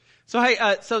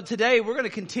So today we're going to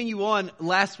continue on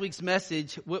last week's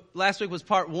message. Last week was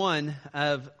part one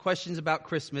of questions about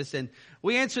Christmas, and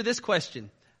we answered this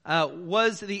question.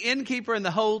 Was the innkeeper and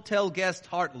the hotel guest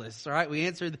heartless? All right, we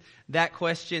answered that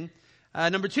question.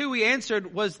 Number two, we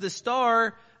answered, was the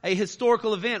star a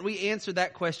historical event? We answered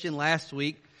that question last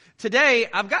week. Today,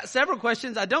 I've got several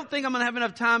questions. I don't think I'm going to have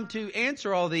enough time to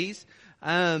answer all these.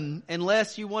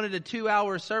 Unless you wanted a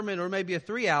 2-hour sermon or maybe a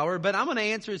 3-hour, but I'm going to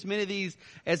answer as many of these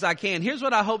as I can. Here's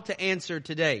what I hope to answer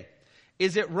today.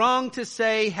 Is it wrong to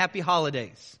say happy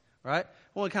holidays? Right?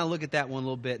 I want to kind of look at that one a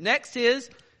little bit. Next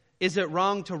is it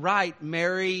wrong to write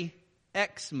Merry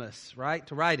Xmas? Right?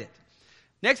 To write it.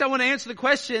 Next, I want to answer the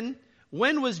question,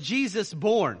 when was Jesus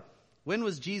born? When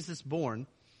was Jesus born?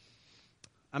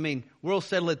 I mean, we'll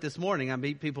settle it this morning. I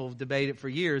mean, people have debated for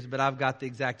years, but I've got the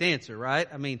exact answer, right?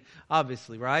 I mean,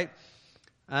 obviously, right?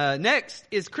 Next,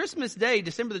 is Christmas Day,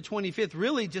 December the 25th,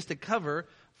 really just a cover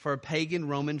for a pagan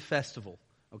Roman festival?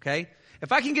 Okay?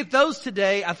 If I can get those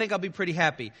today, I think I'll be pretty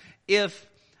happy. If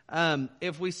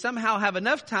we somehow have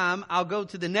enough time, I'll go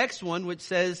to the next one, which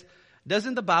says,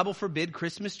 doesn't the Bible forbid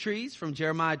Christmas trees, from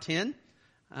Jeremiah 10?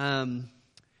 And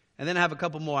then I have a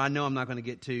couple more I know I'm not going to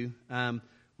get to.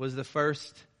 Was the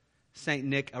first Saint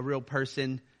Nick a real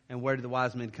person, and where did the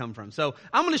wise men come from? So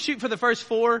I'm going to shoot for the first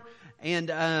four, and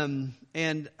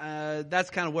that's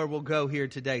kind of where we'll go here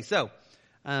today. So,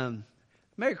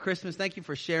 Merry Christmas. Thank you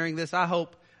for sharing this. I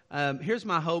hope, here's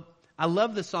my hope. I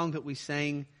love the song that we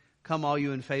sang, Come All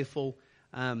You and Faithful.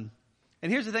 And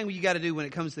here's the thing you got to do when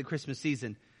it comes to the Christmas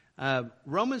season.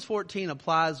 Romans 14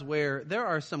 applies where there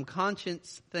are some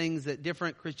conscience things that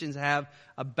different Christians have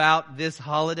about this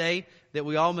holiday that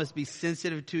we all must be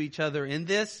sensitive to each other in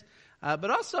this. But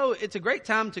also it's a great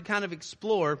time to kind of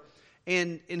explore.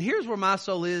 And here's where my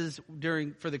soul is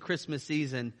for the Christmas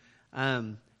season.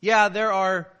 There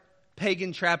are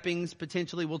pagan trappings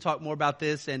potentially. We'll talk more about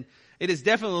this. And it has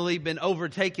definitely been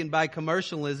overtaken by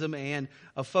commercialism and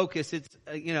a focus.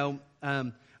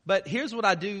 But here's what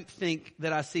I do think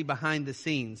that I see behind the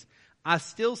scenes. I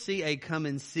still see a come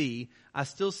and see. I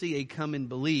still see a come and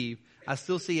believe. I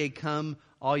still see a come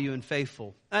all you and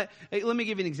faithful. Let me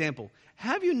give you an example.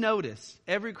 Have you noticed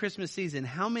every Christmas season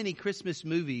how many Christmas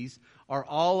movies are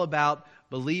all about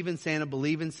believe in Santa,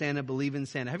 believe in Santa, believe in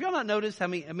Santa? Have y'all not noticed how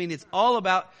many? I mean, it's all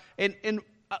about, and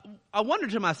I wonder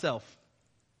to myself,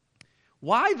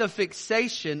 why the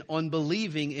fixation on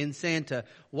believing in Santa?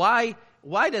 Why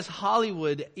does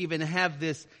Hollywood even have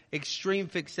this extreme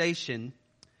fixation?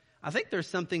 I think there's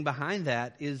something behind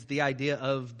that, is the idea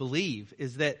of believe,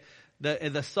 is that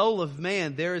the soul of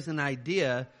man, there is an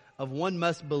idea of one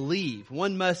must believe.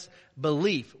 One must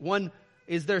believe.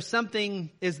 Is there something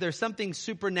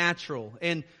supernatural?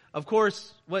 And of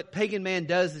course, what pagan man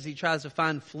does is he tries to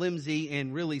find flimsy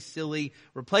and really silly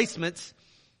replacements,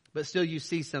 but still you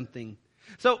see something.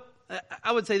 So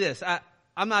I would say this,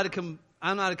 I'm not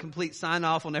a complete sign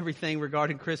off on everything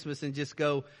regarding Christmas and just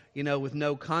go, with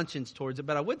no conscience towards it.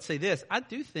 But I would say this, I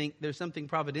do think there's something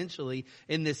providentially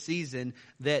in this season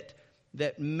that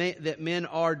men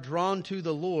are drawn to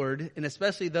the Lord, and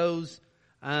especially those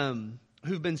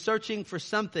who've been searching for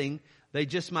something, they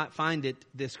just might find it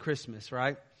this Christmas,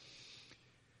 right?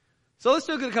 So let's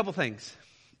look at a couple things.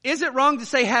 Is it wrong to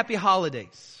say happy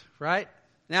holidays, right?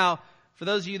 Now, for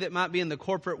those of you that might be in the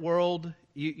corporate world,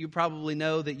 you probably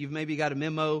know that you've maybe got a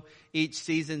memo each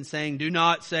season saying, do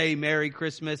not say Merry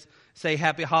Christmas, say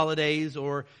Happy Holidays.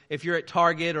 Or if you're at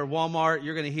Target or Walmart,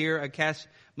 you're going to hear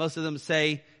most of them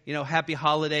say, Happy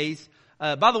Holidays.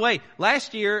 By the way,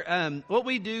 last year, what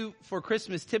we do for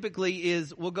Christmas typically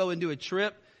is we'll go and do a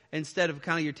trip instead of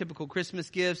kind of your typical Christmas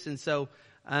gifts. And so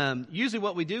usually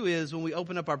what we do is when we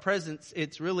open up our presents,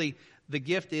 it's really the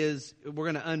gift is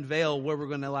we're going to unveil where we're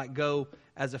going to go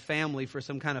as a family for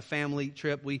some kind of family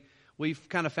trip. We've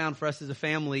kind of found for us as a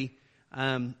family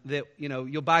that,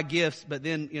 you'll buy gifts, but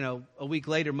then, a week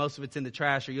later, most of it's in the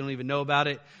trash or you don't even know about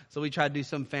it. So we try to do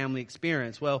some family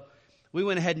experience. Well, we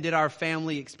went ahead and did our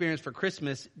family experience for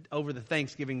Christmas over the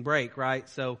Thanksgiving break, right?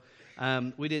 So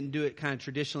we didn't do it kind of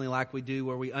traditionally like we do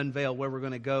where we unveil where we're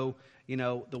going to go,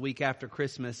 the week after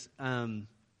Christmas.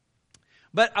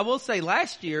 But I will say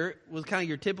last year was kind of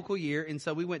your typical year, and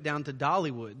so we went down to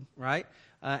Dollywood, right,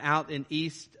 out in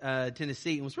East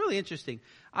Tennessee. It was really interesting.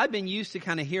 I've been used to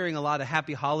kind of hearing a lot of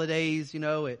happy holidays,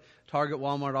 at Target,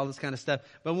 Walmart, all this kind of stuff.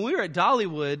 But when we were at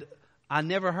Dollywood, I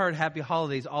never heard happy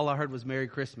holidays. All I heard was Merry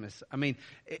Christmas. I mean,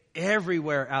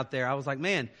 everywhere out there, I was like,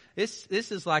 man, this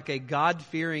is like a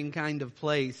God-fearing kind of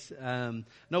place.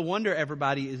 No wonder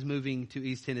everybody is moving to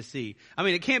East Tennessee. I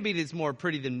mean, it can't be that it's more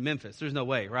pretty than Memphis. There's no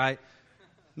way, right?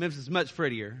 Memphis is much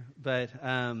prettier, but,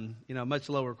 much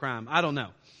lower crime. I don't know.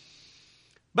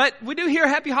 But we do hear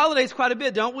happy holidays quite a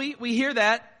bit, don't we? We hear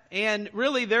that. And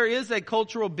really, there is a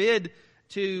cultural bid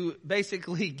to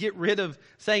basically get rid of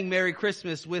saying Merry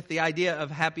Christmas with the idea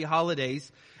of happy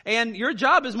holidays. And your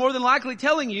job is more than likely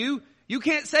telling you, you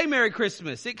can't say Merry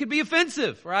Christmas. It could be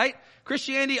offensive, right?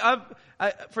 Christianity,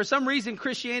 for some reason,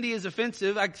 Christianity is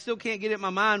offensive. I still can't get it in my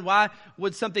mind. Why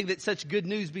would something that's such good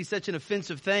news be such an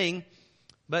offensive thing?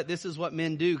 But this is what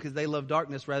men do because they love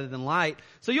darkness rather than light.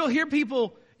 So you'll hear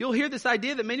this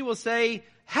idea that many will say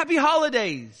Happy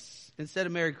Holidays instead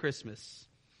of Merry Christmas.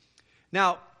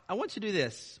 Now, I want you to do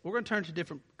this. We're going to turn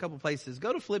to couple places.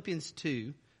 Go to Philippians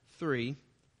 2:3,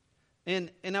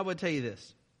 and I would tell you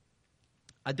this.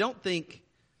 I don't think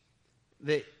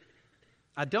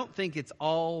it's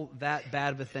all that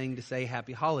bad of a thing to say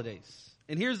Happy Holidays.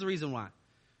 And here's the reason why.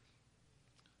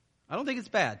 I don't think it's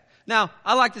bad. Now,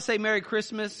 I like to say Merry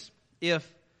Christmas if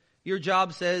your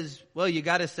job says, well, you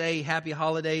got to say Happy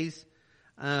Holidays.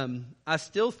 I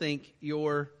still think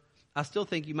you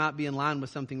might be in line with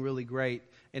something really great,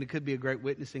 and it could be a great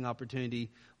witnessing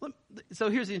opportunity. So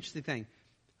here's the interesting thing.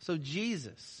 So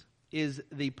Jesus is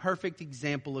the perfect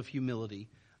example of humility,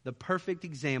 the perfect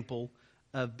example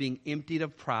of being emptied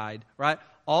of pride, right?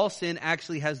 All sin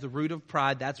actually has the root of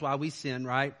pride. That's why we sin,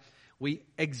 right? We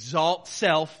exalt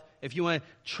self. If you want to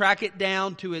track it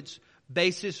down to its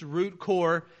basis, root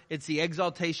core, it's the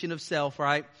exaltation of self,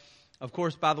 right? Of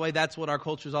course, by the way, that's what our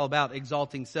culture is all about,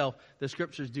 exalting self. The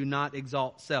scriptures do not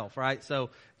exalt self, right? So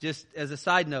just as a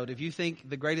side note, if you think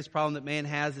the greatest problem that man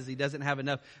has is he doesn't have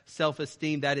enough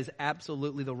self-esteem, that is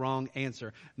absolutely the wrong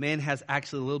answer. Man has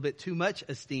actually a little bit too much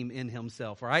esteem in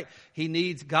himself, right? He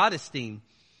needs God esteem.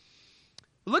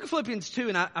 Look at Philippians 2,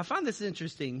 and I find this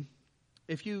interesting.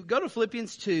 If you go to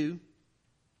Philippians 2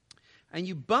 and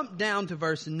you bump down to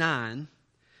verse 9,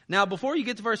 now before you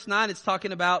get to verse 9, it's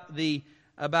talking about the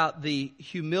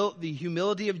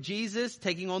humility of Jesus,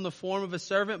 taking on the form of a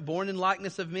servant, born in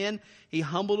likeness of men. He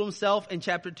humbled himself in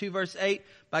chapter 2, verse 8,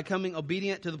 by becoming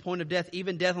obedient to the point of death,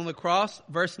 even death on the cross.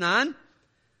 Verse 9,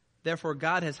 therefore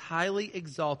God has highly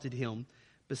exalted him,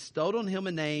 bestowed on him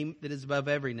a name that is above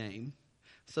every name.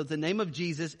 So at the name of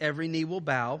Jesus, every knee will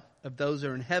bow, of those who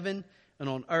are in heaven and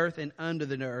on earth and under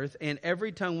the earth, and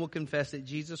every tongue will confess that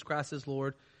Jesus Christ is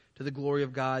Lord, to the glory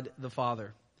of God the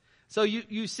Father. So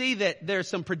you see that there's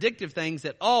some predictive things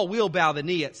that all will bow the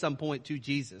knee at some point to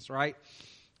Jesus, right?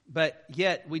 But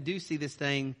yet we do see this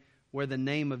thing where the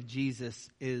name of Jesus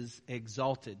is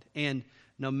exalted. And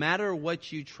no matter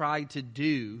what you try to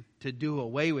do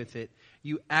away with it,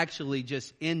 you actually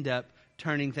just end up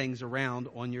turning things around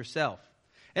on yourself.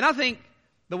 And I think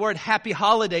the word Happy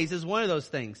Holidays is one of those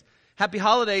things. Happy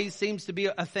Holidays seems to be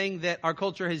a thing that our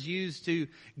culture has used to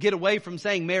get away from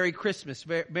saying Merry Christmas,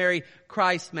 Merry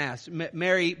Christmas.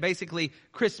 Merry, basically,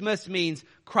 Christmas means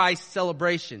Christ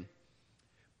celebration.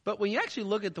 But when you actually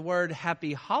look at the word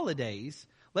Happy Holidays,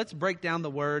 let's break down the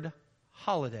word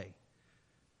holiday.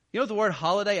 You know what the word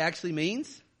holiday actually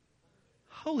means?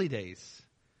 Holy days.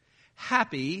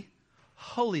 Happy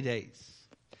Holy Days.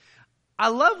 I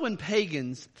love when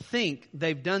pagans think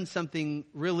they've done something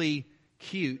really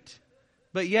cute,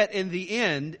 but yet in the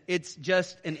end, it's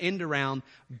just an end around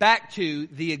back to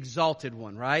the exalted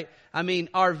one, right? I mean,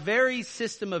 our very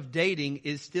system of dating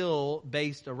is still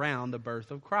based around the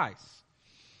birth of Christ.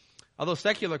 Although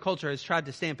secular culture has tried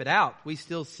to stamp it out, we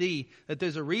still see that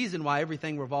there's a reason why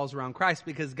everything revolves around Christ,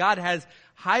 because God has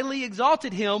highly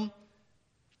exalted him.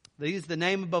 He is the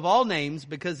name above all names.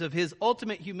 Because of his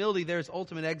ultimate humility, there's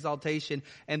ultimate exaltation,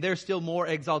 and there's still more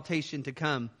exaltation to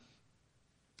come.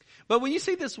 But when you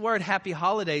see this word Happy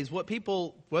Holidays, what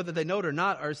people, whether they know it or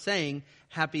not, are saying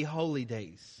Happy Holy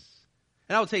Days.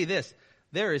 And I will tell you this,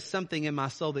 there is something in my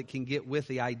soul that can get with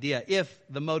the idea if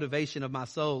the motivation of my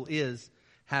soul is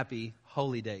Happy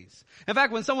Holy Days. In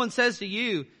fact, when someone says to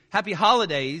you Happy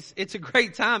Holidays, it's a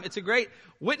great time. It's a great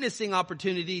witnessing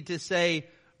opportunity to say,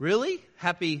 really?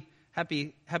 Happy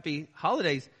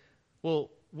Holidays? Well,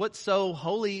 what's so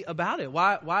holy about it?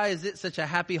 Why is it such a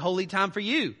happy, holy time for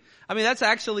you? I mean, that's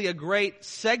actually a great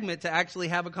segment to actually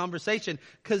have a conversation,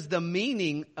 because the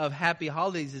meaning of Happy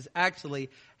Holidays is actually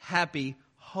Happy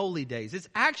Holy Days. It's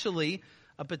actually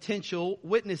a potential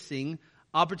witnessing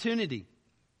opportunity.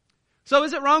 So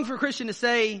is it wrong for a Christian to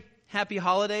say Happy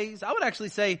Holidays? I would actually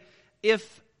say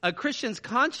if a Christian's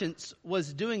conscience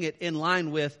was doing it in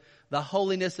line with the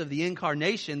holiness of the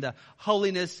incarnation, the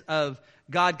holiness of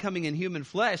God coming in human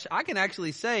flesh, I can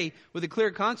actually say with a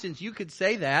clear conscience, you could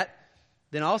say that.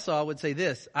 Then also I would say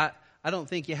this, I don't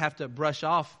think you have to brush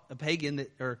off a pagan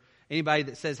or anybody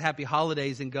that says happy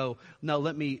holidays and go, no,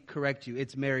 let me correct you,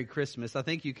 it's Merry Christmas. I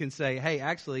think you can say, hey,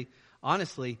 actually,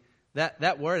 honestly,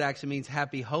 that word actually means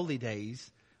happy holy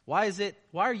days. Why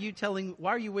are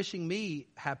you wishing me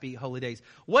happy holy days?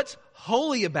 What's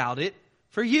holy about it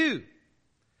for you?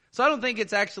 So I don't think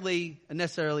it's actually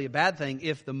necessarily a bad thing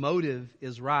if the motive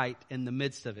is right in the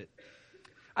midst of it.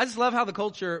 I just love how the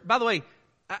culture, by the way,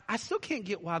 I still can't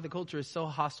get why the culture is so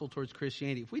hostile towards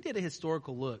Christianity. If we did a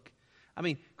historical look, I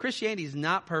mean, Christianity is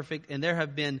not perfect and there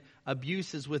have been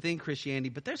abuses within Christianity,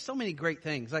 but there's so many great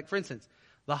things. Like, for instance,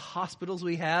 the hospitals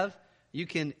we have, you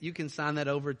can sign that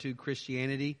over to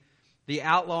Christianity. The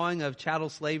outlawing of chattel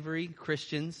slavery,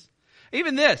 Christians.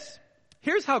 Even this.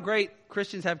 Here's how great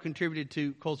Christians have contributed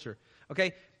to culture.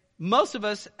 Okay, most of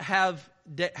us have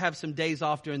some days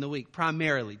off during the week,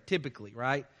 primarily, typically,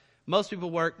 right? Most people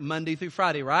work Monday through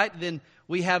Friday, right? Then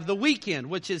we have the weekend,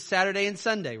 which is Saturday and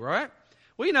Sunday, right?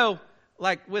 Well, you know,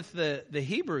 like with the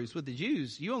Hebrews, with the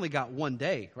Jews, you only got one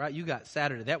day, right? You got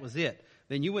Saturday, that was it.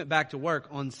 Then you went back to work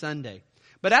on Sunday.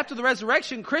 But after the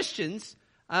resurrection, Christians,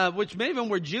 which many of them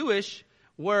were Jewish,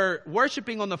 were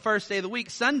worshiping on the first day of the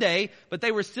week, Sunday, but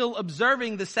they were still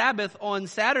observing the Sabbath on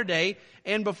Saturday.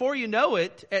 And before you know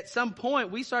it, at some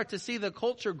point, we start to see the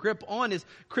culture grip on as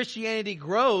Christianity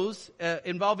grows,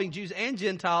 involving Jews and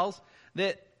Gentiles,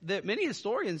 that many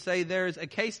historians say there's a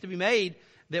case to be made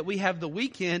that we have the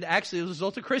weekend actually as a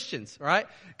result of Christians, right?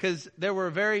 Because there were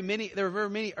very many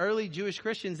early Jewish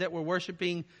Christians that were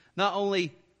worshiping not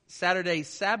only Saturday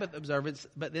Sabbath observance,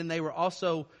 but then they were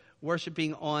also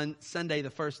worshiping on Sunday, the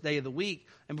first day of the week.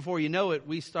 And before you know it,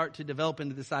 we start to develop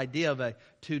into this idea of a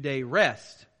 2-day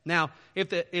rest. Now,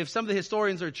 if some of the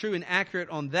historians are true and accurate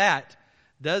on that,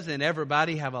 doesn't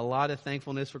everybody have a lot of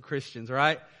thankfulness for Christians,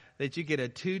 right? That you get a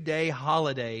 2-day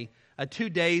holiday, 2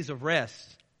 days of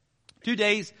rest, 2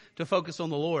 days to focus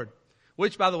on the Lord.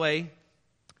 Which, by the way,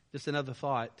 just another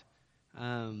thought,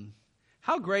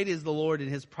 how great is the Lord in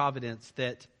His providence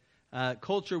that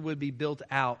culture would be built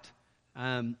out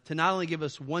to not only give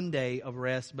us 1 day of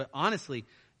rest, but honestly,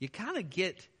 you kind of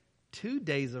get 2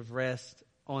 days of rest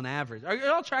on average. Are you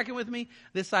all tracking with me?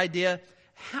 This idea,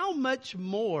 how much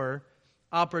more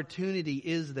opportunity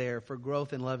is there for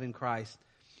growth and love in Christ?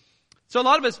 So a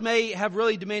lot of us may have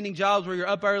really demanding jobs where you're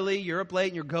up early, you're up late,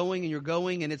 and you're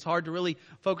going, and it's hard to really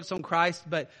focus on Christ.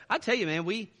 But I tell you, man,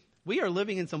 we are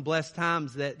living in some blessed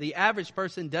times that the average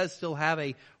person does still have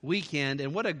a weekend.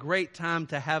 And what a great time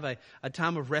to have a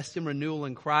time of rest and renewal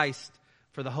in Christ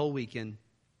for the whole weekend.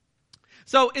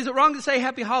 So is it wrong to say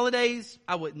happy holidays?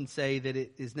 I wouldn't say that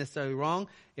it is necessarily wrong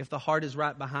if the heart is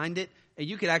right behind it. And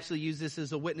you could actually use this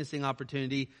as a witnessing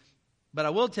opportunity. But I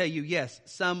will tell you, yes,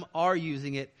 some are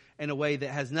using it in a way that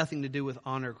has nothing to do with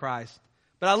honor Christ.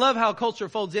 But I love how culture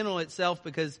folds in on itself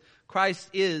because Christ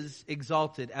is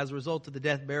exalted as a result of the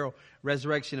death, burial,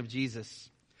 resurrection of Jesus.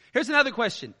 Here's another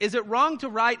question. Is it wrong to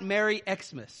write Merry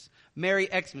Xmas? Merry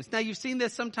Xmas. Now, you've seen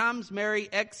this sometimes, Merry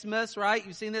Xmas, right?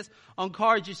 You've seen this on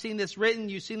cards. You've seen this written.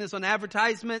 You've seen this on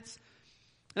advertisements.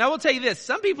 And I will tell you this.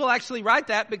 Some people actually write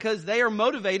that because they are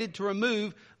motivated to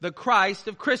remove the Christ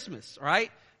of Christmas, right?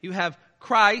 You have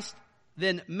Christ,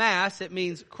 then Mass. It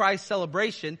means Christ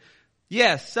celebration.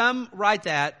 Yes, some write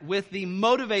that with the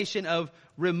motivation of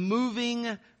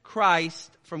removing Christ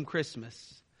from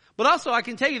Christmas. But also I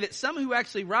can tell you that some who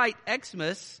actually write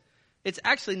Xmas, it's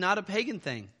actually not a pagan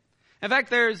thing. In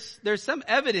fact, there's some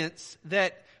evidence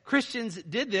that Christians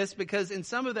did this because in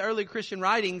some of the early Christian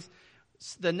writings,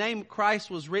 the name Christ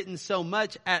was written so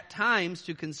much at times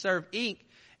to conserve ink,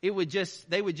 they would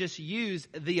just use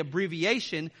the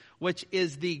abbreviation, which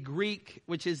is the Greek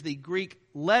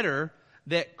letter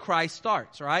that Christ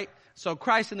starts, right? So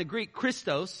Christ in the Greek,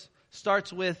 Christos,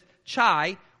 starts with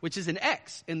chi, which is an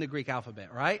X in the Greek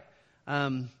alphabet, right?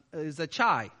 Is a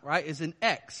chi, right? Is an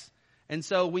X. And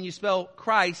so when you spell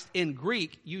Christ in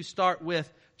Greek, you start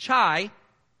with chi,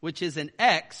 which is an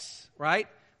X, right?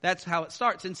 That's how it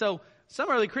starts. And so some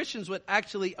early Christians would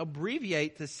actually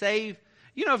abbreviate to save,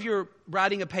 if you're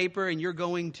writing a paper and you're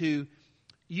going to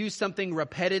use something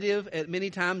repetitive, many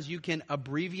times you can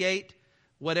abbreviate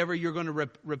whatever you're going to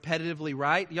repetitively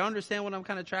write. Y'all understand what I'm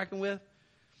kind of tracking with?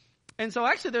 And so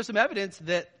actually there's some evidence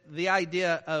that the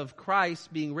idea of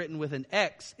Christ being written with an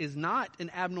X is not an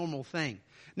abnormal thing.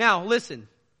 Now, listen,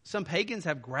 some pagans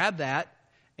have grabbed that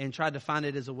and tried to find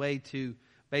it as a way to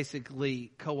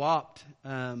basically co-opt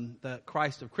the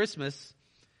Christ of Christmas.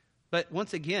 But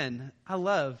once again, I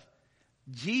love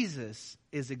Jesus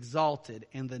is exalted,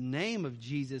 and the name of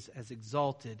Jesus is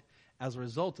exalted as a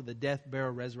result of the death,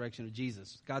 burial, resurrection of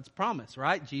Jesus. God's promise,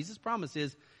 right? Jesus' promise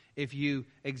is if you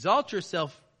exalt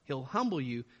yourself He'll humble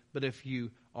you. But if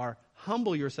you are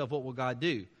humble yourself, what will God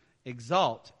do?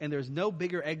 Exalt. And there's no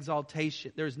bigger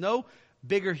exaltation. There's no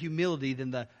bigger humility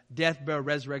than the death, burial,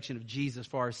 resurrection of Jesus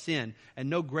for our sin, and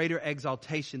no greater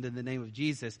exaltation than the name of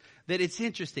Jesus. That it's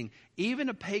interesting. Even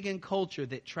a pagan culture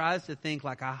that tries to think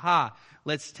like, aha,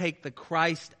 let's take the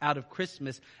Christ out of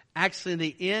Christmas, actually in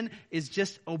the end is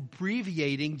just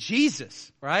abbreviating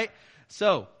Jesus, right?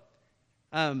 So,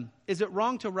 is it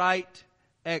wrong to write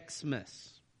Xmas?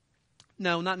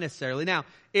 No, not necessarily. Now,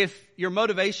 if your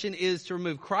motivation is to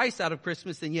remove Christ out of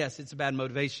Christmas, then yes, it's a bad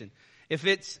motivation. If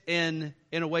it's in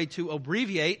a way to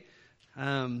abbreviate,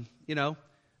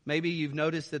 maybe you've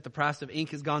noticed that the price of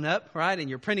ink has gone up, right? And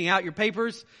you're printing out your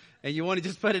papers and you want to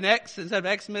just put an X instead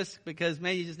of Xmas because,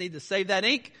 man, you just need to save that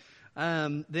ink.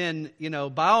 Then,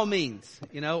 by all means,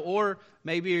 or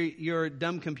maybe your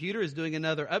dumb computer is doing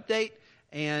another update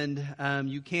and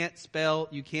you can't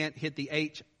hit the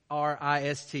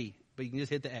HRIST, but you can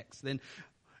just hit the X. Then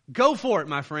go for it,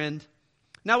 my friend.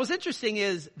 Now, what's interesting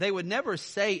is they would never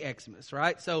say Xmas,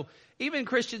 right? So even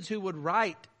Christians who would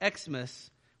write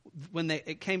Xmas, when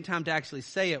it came time to actually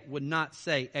say it, would not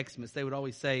say Xmas. They would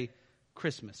always say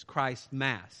Christmas, Christ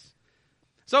Mass.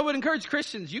 So I would encourage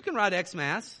Christians, you can write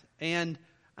Xmas, and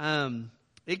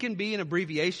it can be an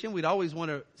abbreviation. We'd always want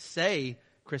to say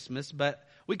Christmas, but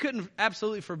we couldn't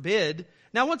absolutely forbid.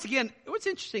 Now, once again, what's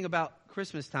interesting about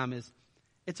Christmas time is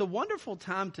it's a wonderful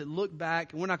time to look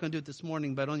back, and we're not going to do it this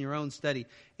morning, but on your own study,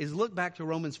 is look back to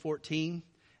Romans 14.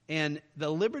 And the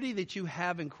liberty that you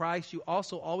have in Christ, you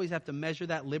also always have to measure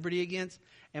that liberty against.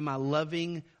 Am I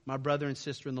loving my brother and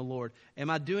sister in the Lord?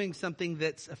 Am I doing something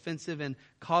that's offensive and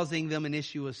causing them an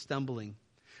issue of stumbling?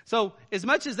 So as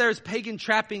much as there's pagan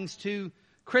trappings to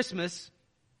Christmas,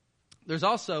 there's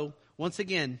also, once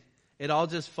again, it all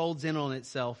just folds in on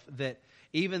itself that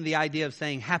even the idea of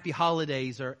saying happy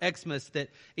holidays or Xmas that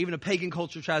even a pagan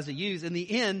culture tries to use, in the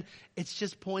end, it's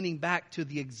just pointing back to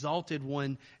the exalted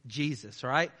one, Jesus,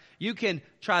 right? You can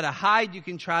try to hide, you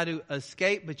can try to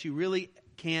escape, but you really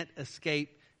can't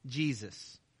escape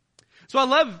Jesus. So I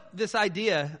love this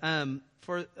idea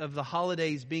of the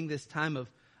holidays being this time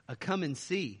of a come and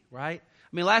see, right?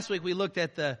 I mean, last week we looked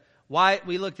at the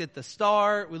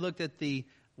star, we looked at the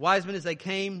wise men as they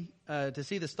came to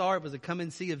see the star. It was a come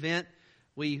and see event.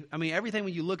 Everything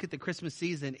when you look at the Christmas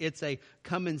season, it's a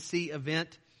come and see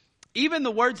event. Even the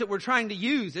words that we're trying to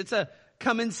use, it's a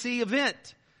come and see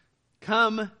event.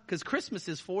 Come, because Christmas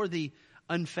is for the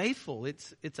unfaithful.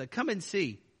 It's a come and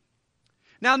see.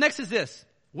 Now, next is this.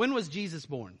 When was Jesus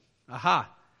born? Aha.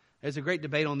 There's a great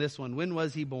debate on this one. When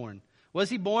was he born? Was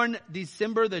he born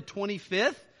December the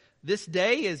 25th? This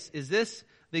day, is this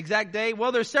the exact day?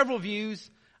 Well, there's several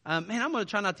views. I'm going to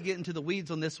try not to get into the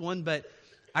weeds on this one, but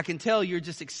I can tell you're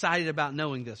just excited about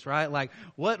knowing this, right? Like,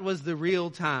 what was the real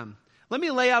time? Let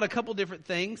me lay out a couple different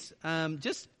things,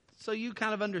 just so you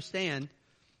kind of understand.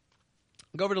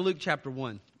 Go over to Luke chapter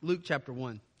 1. Luke chapter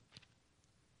 1.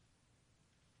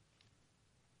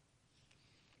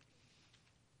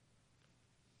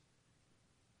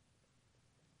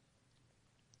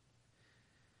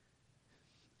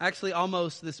 Actually,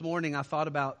 almost this morning, I thought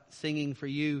about singing for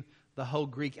you the whole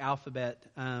Greek alphabet.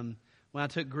 When I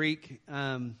took Greek,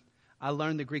 I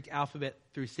learned the Greek alphabet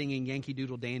through singing Yankee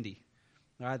Doodle Dandy.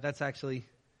 All right, that's actually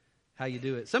how you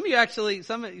do it. Some of you actually,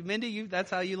 Mindy,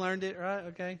 that's how you learned it, right?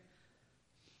 Okay.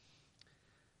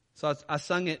 So I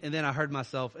sung it, and then I heard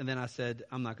myself, and then I said,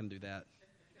 I'm not going to do that.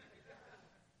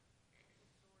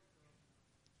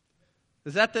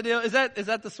 Is that the deal? Is that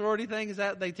the sorority thing? Is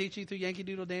that they teach you through Yankee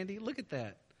Doodle Dandy? Look at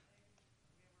that.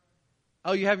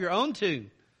 Oh, you have your own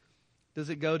tune. Does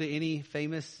it go to any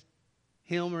famous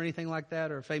hymn or anything like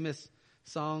that, or a famous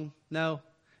song? No,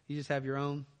 you just have your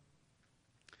own.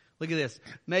 Look at this.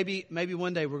 Maybe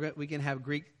one day we can have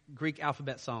Greek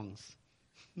alphabet songs.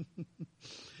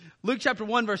 Luke chapter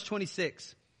 1, verse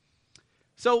 26.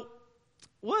 So,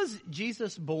 was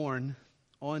Jesus born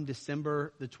on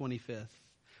December the 25th?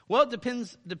 Well, it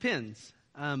depends.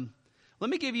 Let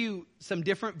me give you some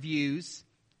different views,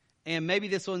 and maybe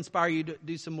this will inspire you to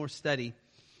do some more study.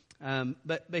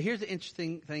 But here's the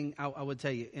interesting thing I would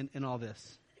tell you in all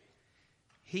this.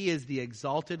 He is the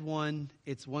exalted one.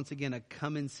 It's once again a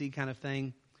come and see kind of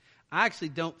thing. I actually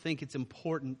don't think it's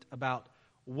important about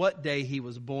what day he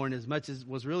was born as much as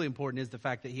what's really important is the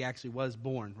fact that he actually was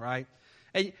born, right?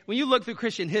 And when you look through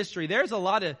Christian history, there's a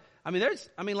lot of,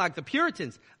 like the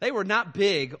Puritans, they were not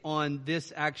big on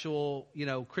this actual,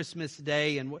 Christmas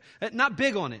day and not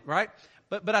big on it, right?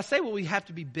 But I say what we have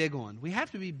to be big on. We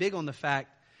have to be big on the fact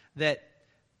that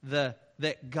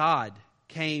God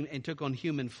came and took on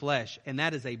human flesh, and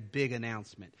that is a big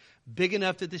announcement. big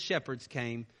enough that the shepherds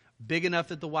came, big enough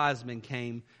that the wise men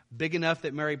came, big enough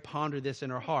that Mary pondered this in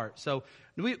her heart. So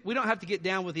we don't have to get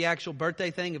down with the actual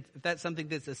birthday thing if that's something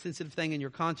that's a sensitive thing in your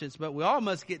conscience, but we all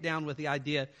must get down with the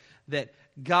idea that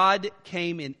God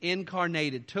came and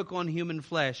incarnated, took on human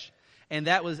flesh, and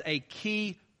that was a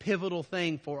key pivotal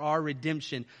thing for our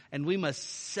redemption, and we must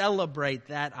celebrate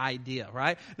that idea,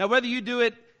 right? Now, whether you do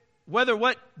it, whether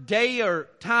what day or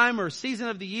time or season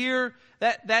of the year,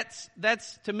 that's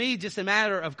to me just a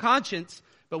matter of conscience,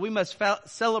 but we must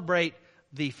celebrate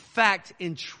the fact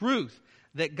and truth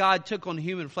that God took on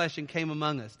human flesh and came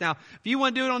among us. Now, if you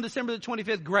want to do it on December the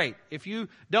 25th, great. If you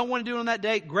don't want to do it on that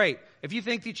date, great. If you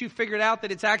think that you figured out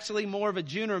that it's actually more of a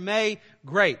June or May,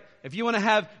 great. If you want to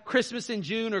have Christmas in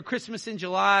June or Christmas in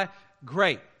July,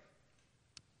 great.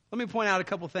 Let me point out a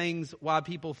couple things why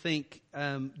people think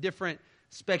different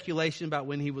speculation about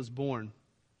when he was born.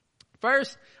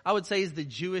 First, I would say is the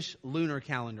Jewish lunar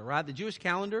calendar, right? The Jewish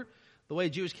calendar, the way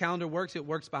Jewish calendar works, it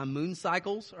works by moon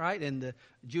cycles, right? And the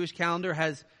Jewish calendar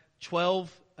has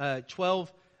 12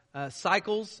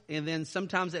 cycles, and then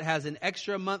sometimes it has an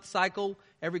extra month cycle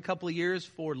every couple of years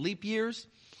for leap years.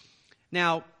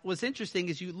 Now, what's interesting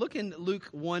is you look in Luke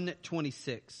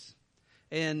 1:26,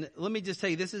 and let me just tell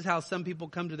you, this is how some people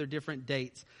come to their different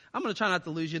dates. I'm going to try not to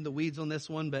lose you in the weeds on this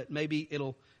one, but maybe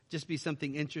it'll just be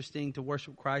something interesting to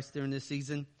worship Christ during this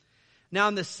season. Now,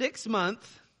 in the 6th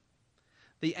month,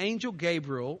 the angel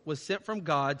Gabriel was sent from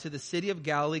God to the city of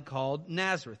Galilee called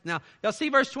Nazareth. Now, y'all see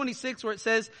verse 26 where it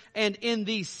says, and in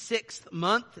the 6th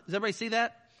month. Does everybody see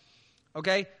that?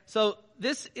 Okay, so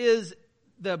this is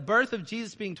the birth of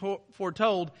Jesus being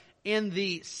foretold in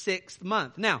the 6th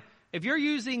month. Now, if you're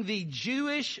using the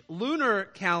Jewish lunar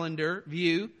calendar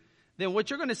view, then what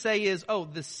you're going to say is, oh,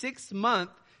 the 6th month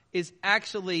is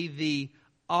actually the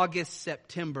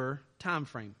August-September time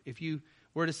frame. If you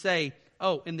were to say,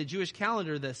 oh, in the Jewish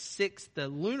calendar, the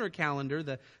lunar calendar,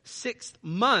 the 6th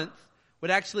month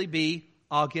would actually be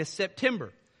August,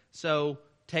 September. So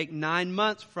take 9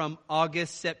 months from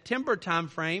August, September time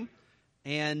frame,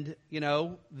 and,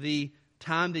 the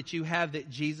time that you have that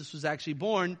Jesus was actually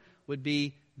born would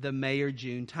be the May or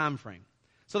June time frame.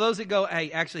 So those that go,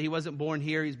 hey, actually he wasn't born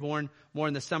here, he's born more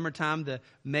in the summertime, the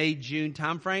May, June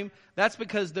time frame, that's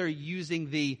because they're using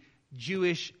the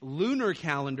Jewish lunar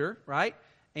calendar, right?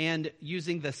 And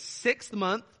using the 6th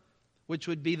month, which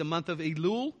would be the month of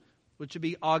Elul, which would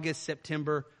be August,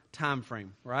 September time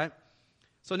frame, right?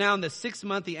 So now in the 6th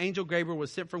month, the angel Gabriel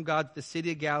was sent from God to the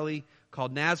city of Galilee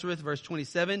called Nazareth, verse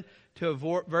 27, to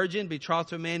a virgin betrothed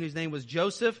to a man whose name was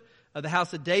Joseph of the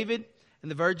house of David, and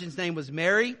the virgin's name was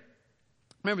Mary.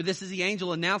 Remember, this is the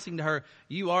angel announcing to her,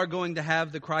 you are going to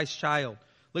have the Christ child.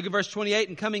 Look at verse 28,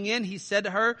 and coming in, he said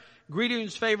to her,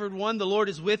 greetings, favored one, the Lord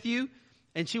is with you.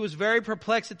 And she was very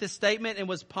perplexed at this statement and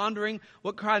was pondering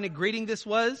what kind of greeting this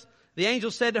was. The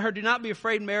angel said to her, do not be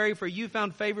afraid, Mary, for you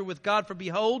found favor with God. For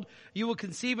behold, you will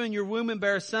conceive in your womb and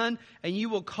bear a son, and you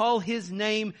will call his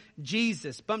name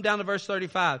Jesus. Bump down to verse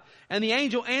 35. And the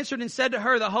angel answered and said to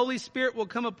her, the Holy Spirit will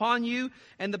come upon you,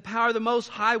 and the power of the Most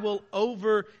High will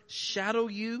overshadow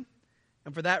you.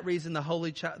 And for that reason,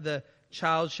 the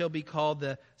child shall be called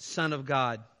the Son of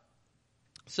God.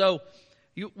 So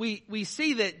we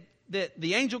see that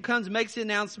the angel comes, makes the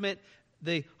announcement.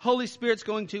 The Holy Spirit's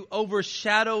going to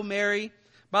overshadow Mary.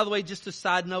 By the way, just a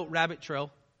side note, rabbit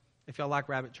trail, if y'all like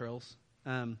rabbit trails.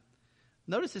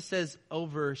 Notice it says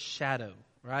overshadow,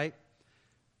 right?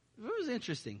 It was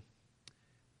interesting.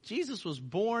 Jesus was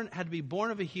had to be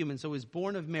born of a human, so he was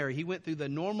born of Mary. He went through the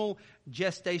normal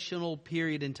gestational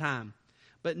period in time.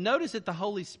 But notice that the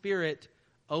Holy Spirit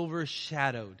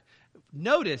overshadowed.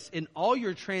 Notice in all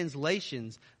your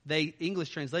translations, English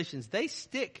translations, they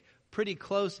stick pretty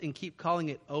close and keep calling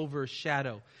it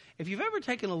overshadow. If you've ever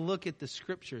taken a look at the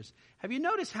scriptures, have you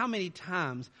noticed how many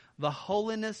times the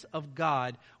holiness of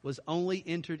God was only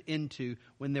entered into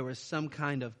when there was some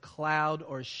kind of cloud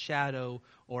or shadow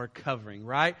or covering,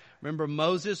 right? Remember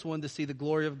Moses wanted to see the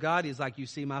glory of God. He's like, you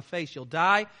see my face, you'll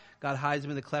die. God hides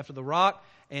him in the cleft of the rock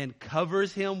and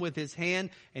covers him with his hand,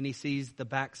 and he sees the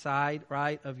backside,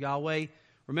 right, of Yahweh.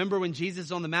 Remember when Jesus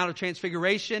is on the Mount of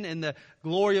Transfiguration and the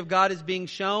glory of God is being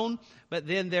shown, but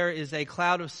then there is a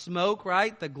cloud of smoke,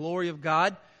 right, the glory of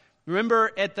God.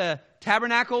 Remember at the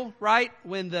tabernacle, right,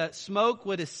 when the smoke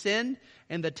would ascend,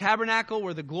 and the tabernacle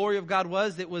where the glory of God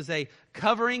was, it was a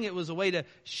covering, it was a way to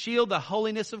shield the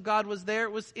holiness of God was there.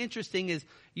 What's interesting is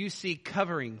you see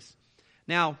coverings.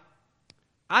 Now,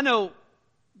 I know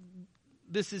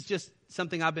this is just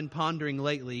something I've been pondering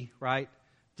lately, right?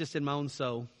 Just in my own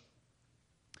soul.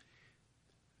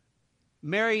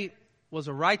 Mary was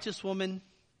a righteous woman,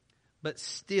 but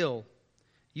still,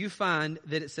 you find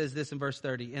that it says this in verse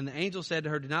 30. And the angel said to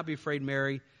her, "Do not be afraid,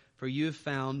 Mary, for you have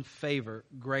found favor,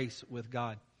 grace with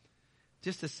God."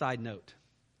 Just a side note.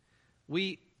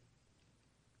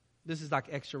 This is like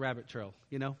extra rabbit trail,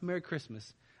 Merry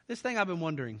Christmas. This thing I've been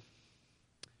wondering.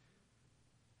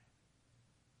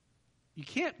 You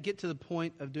can't get to the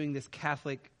point of doing this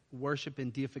Catholic worship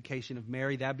and deification of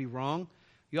Mary. That'd be wrong.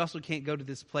 You also can't go to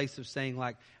this place of saying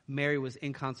like Mary was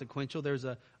inconsequential. There's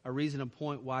a reason and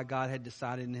point why God had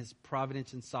decided in his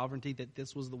providence and sovereignty that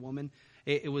this was the woman.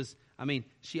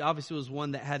 She obviously was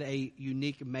one that had a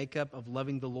unique makeup of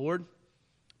loving the Lord.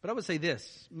 But I would say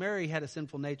this, Mary had a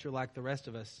sinful nature like the rest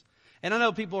of us. And I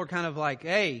know people are kind of like,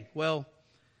 hey, well,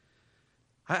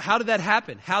 how did that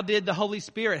happen? How did the Holy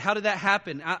Spirit, how did that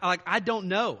happen? I don't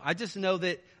know. I just know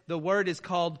that the word is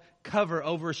called cover,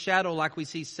 overshadow, like we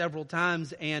see several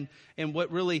times. And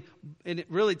it really,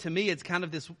 to me, it's kind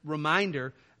of this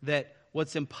reminder that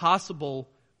what's impossible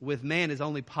with man is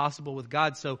only possible with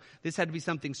God. So this had to be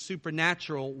something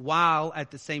supernatural while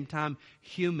at the same time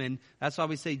human. That's why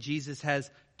we say Jesus has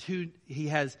he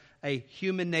has a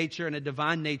human nature and a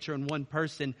divine nature in one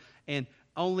person, and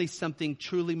only something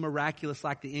truly miraculous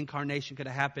like the incarnation could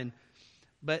have happened.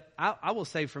 But I will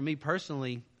say for me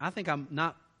personally, I think I'm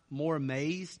not more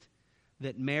amazed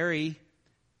that Mary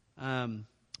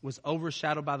was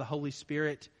overshadowed by the Holy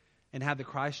Spirit and had the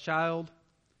Christ child.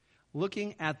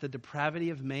 Looking at the depravity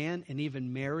of man, and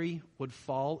even Mary would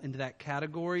fall into that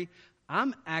category,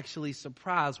 I'm actually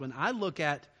surprised when I look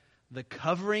at the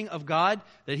covering of God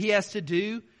that he has to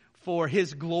do for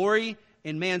his glory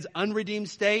in man's unredeemed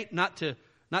state, not to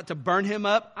burn him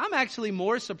up. I'm actually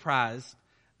more surprised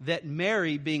that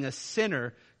Mary, being a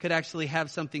sinner, could actually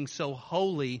have something so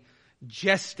holy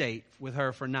gestate with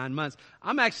her for 9 months.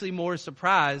 I'm actually more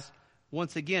surprised,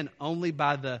 once again, only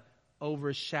by the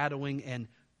overshadowing and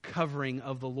covering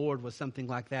of the Lord was something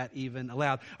like that even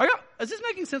allowed. Is this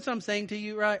making sense what I'm saying to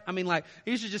you, right?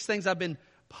 These are just things I've been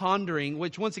pondering,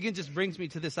 which once again just brings me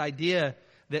to this idea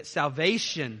that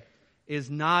salvation is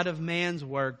not of man's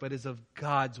work, but is of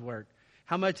God's work.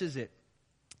 How much is it?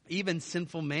 Even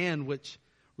sinful man, which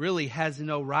really has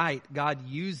no right, God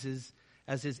uses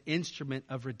as his instrument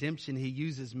of redemption. He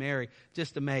uses Mary.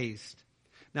 Just amazed.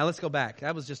 Now let's go back.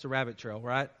 That was just a rabbit trail,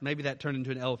 right? Maybe that turned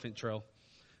into an elephant trail,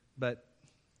 but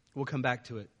we'll come back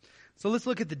to it. So let's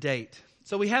look at the date.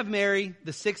 So we have Mary,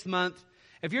 the 6th month.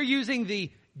 If you're using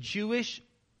the Jewish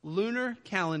lunar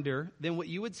calendar, then what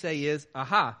you would say is,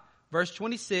 verse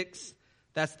 26,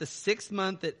 that's the 6th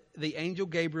month that the angel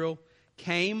Gabriel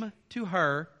came to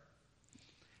her.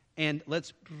 And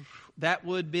that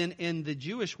would have been in the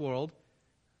Jewish world,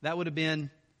 that would have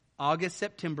been August,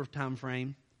 September time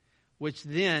frame, which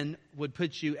then would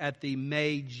put you at the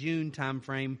May, June time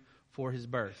frame for his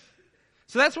birth.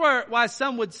 So that's why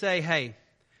some would say, hey,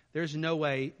 there's no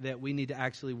way that we need to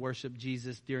actually worship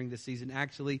Jesus during the season.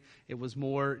 Actually, it was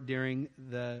more during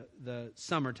the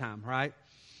summertime, right?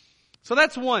 So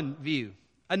that's one view.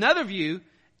 Another view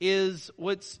is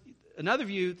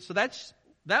so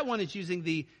that one is using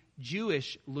the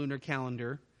Jewish lunar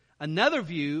calendar. Another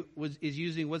view is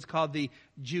using what's called the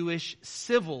Jewish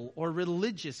civil or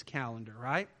religious calendar,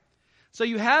 right? So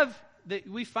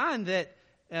we find that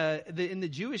in the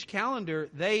Jewish calendar,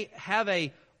 they have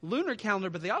a lunar calendar,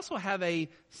 but they also have a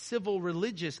civil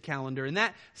religious calendar. And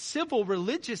that civil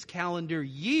religious calendar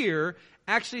year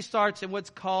actually starts in what's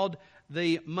called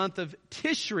the month of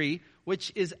Tishri,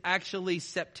 which is actually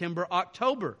September,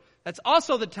 October. That's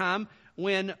also the time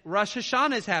when Rosh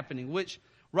Hashanah is happening, which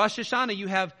Rosh Hashanah, you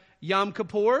have Yom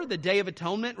Kippur, the Day of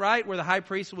Atonement, right? Where the high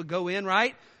priest would go in,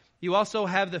 right? You also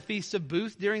have the Feast of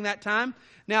Booths during that time.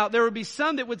 Now, there would be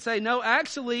some that would say, no,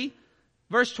 actually,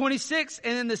 verse 26,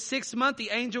 and in the 6th month, the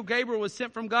angel Gabriel was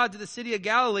sent from God to the city of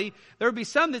Galilee. There would be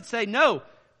some that say, no,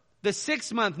 the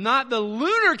 6th month, not the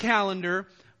lunar calendar,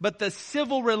 but the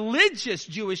civil religious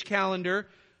Jewish calendar,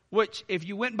 which if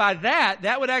you went by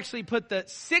that would actually put the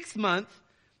 6th month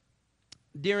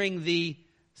during the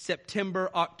September,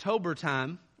 October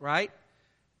time, right?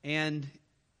 And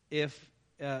if,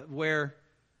 that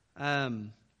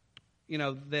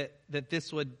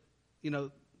this would,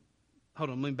 hold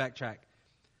on, let me backtrack.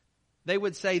 They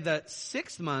would say the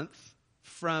 6th month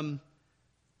from,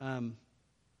 hold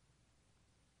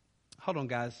on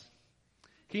guys.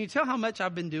 Can you tell how much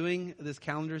I've been doing this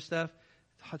calendar stuff?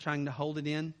 Trying to hold it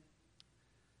in?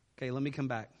 Okay, let me come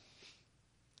back.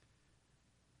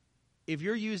 If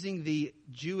you're using the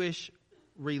Jewish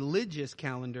religious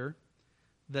calendar,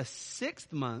 the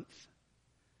 6th month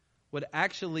would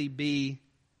actually be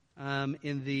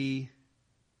in the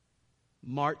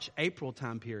March-April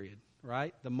time period,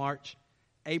 right? The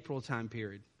March-April time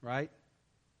period, right?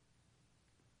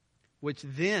 which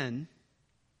then,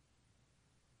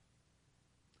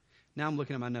 now I'm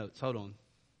looking at my notes. Hold on.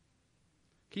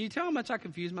 Can you tell how much I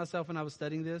confused myself when I was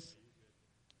studying this?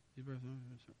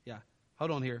 Yeah.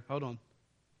 Hold on here. Hold on.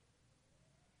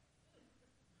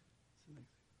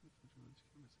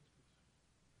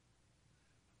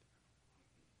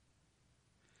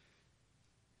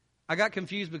 I got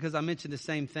confused because I mentioned the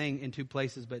same thing in two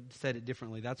places but said it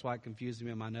differently. That's why it confused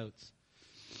me in my notes.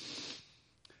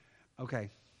 Okay.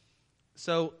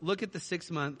 So look at the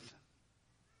 6 month.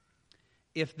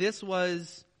 If this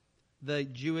was the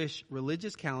Jewish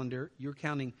religious calendar, you're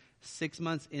counting 6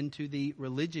 months into the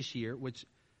religious year, which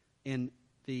in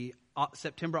the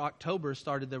September, October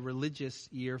started the religious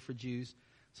year for Jews.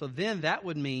 So then that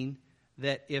would mean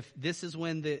that if this is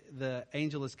when the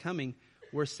angel is coming,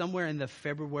 we're somewhere in the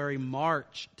February,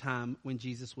 March time when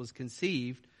Jesus was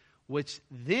conceived, which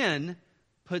then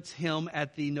puts him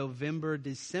at the November,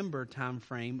 December time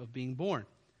frame of being born.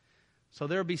 So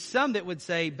there will be some that would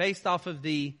say, based off of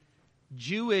the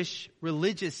Jewish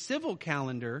religious civil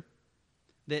calendar,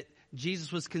 that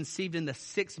Jesus was conceived in the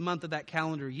 6th month of that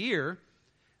calendar year.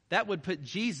 That would put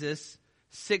Jesus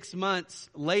 6 months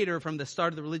later from the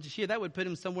start of the religious year. That would put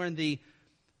him somewhere in the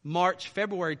March,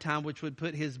 February time, which would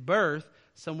put his birth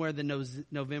somewhere in the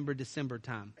November, December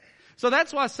time. So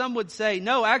that's why some would say,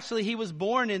 no, actually he was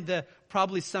born in the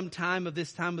probably some time of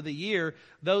this time of the year.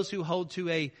 Those who hold to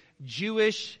a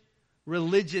Jewish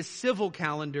religious civil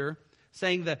calendar,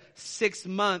 saying the 6th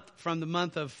month from the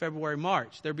month of February,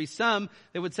 March. There'd be some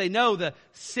that would say, no, the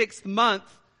 6th month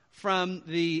from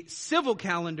the civil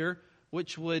calendar,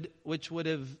 which would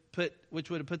have put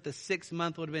the 6th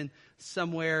month would have been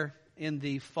somewhere in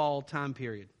the fall time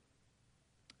period.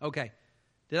 Okay.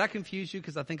 Did I confuse you?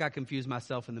 Because I think I confused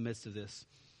myself in the midst of this.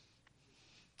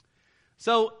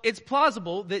 So it's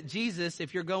plausible that Jesus,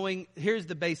 if you're going, here's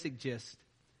the basic gist.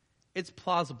 It's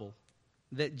plausible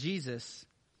that Jesus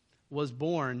was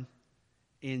born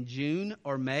in June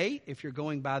or May. If you're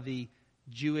going by the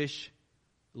Jewish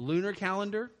lunar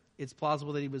calendar, it's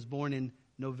plausible that he was born in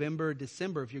November,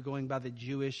 December, if you're going by the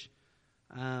Jewish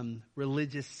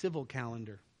religious civil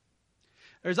calendar.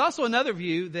 There's also another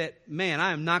view that, man,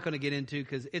 I am not going to get into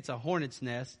because it's a hornet's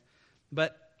nest,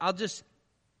 but I'll just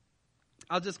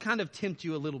kind of tempt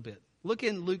you a little bit. Look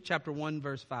in Luke chapter 1,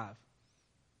 verse 5.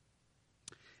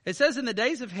 It says, in the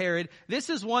days of Herod,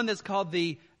 this is one that's called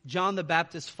the John the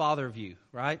Baptist father view,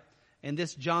 right? And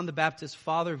this John the Baptist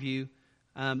father view,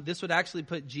 this would actually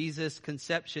put Jesus'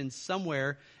 conception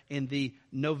somewhere in the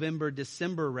November,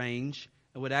 December range.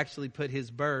 It would actually put his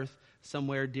birth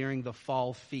somewhere during the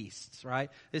fall feasts,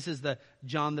 right? This is the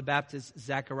John the Baptist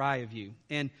Zechariah view.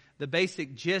 And the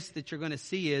basic gist that you're going to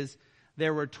see is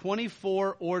there were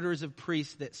 24 orders of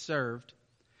priests that served.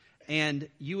 And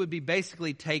you would be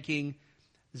basically taking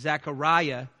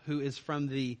Zechariah, who is from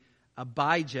the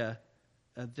Abijah,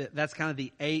 that's kind of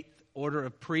the 8th order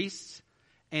of priests.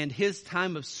 And his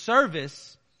time of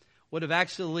service would have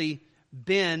actually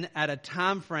been at a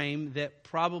time frame that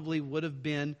probably would have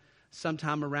been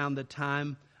sometime around the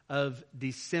time of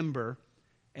December,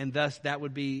 and thus that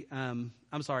would be,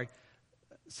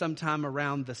 sometime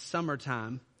around the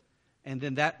summertime, and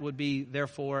then that would be,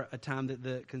 therefore, a time that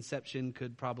the conception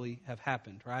could probably have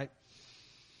happened, right?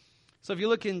 So if you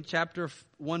look in chapter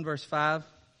 1, verse 5,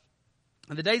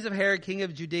 in the days of Herod, king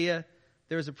of Judea,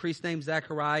 there was a priest named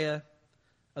Zechariah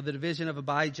of the division of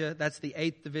Abijah. That's the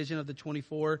 8th division of the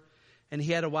 24. And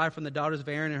he had a wife from the daughters of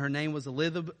Aaron, and her name was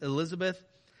Elizabeth.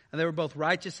 And they were both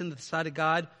righteous in the sight of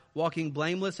God, walking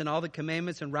blameless in all the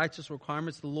commandments and righteous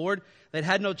requirements of the Lord. They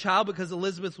had no child because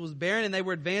Elizabeth was barren, and they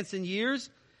were advanced in years.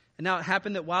 And now it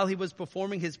happened that while he was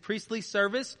performing his priestly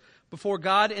service before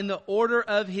God in the order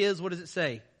of his, what does it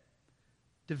say?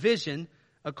 Division,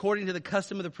 according to the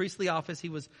custom of the priestly office, he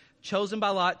was chosen by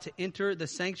lot to enter the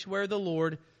sanctuary of the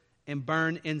Lord and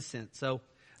burn incense. So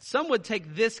some would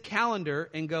take this calendar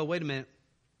and go, wait a minute,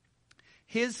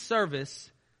 his service,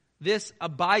 this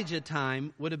Abijah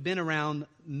time, would have been around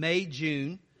May,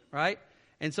 June, right?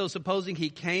 And so supposing he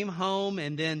came home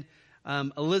and then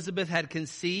Elizabeth had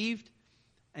conceived.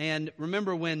 And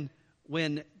remember when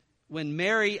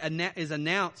Mary is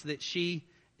announced that she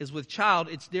is with child,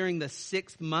 it's during the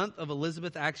 6th month of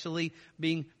Elizabeth actually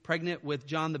being pregnant with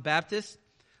John the Baptist.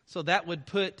 So that would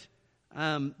put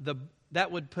John,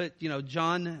 that would put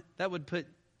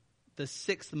the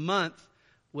 6th month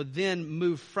would then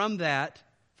move from that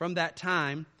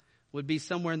time would be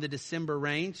somewhere in the December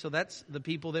range. So that's the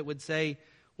people that would say,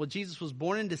 well, Jesus was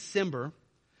born in December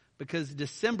because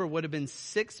December would have been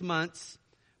 6 months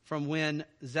from when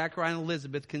Zechariah and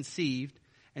Elizabeth conceived,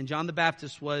 and John the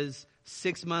Baptist was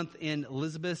 6 months in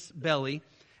Elizabeth's belly.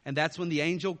 And that's when the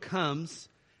angel comes.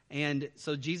 And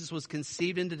so Jesus was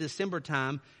conceived into December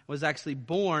time, was actually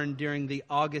born during the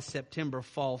August-September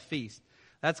fall feast.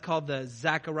 That's called the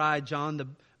Zechariah, John the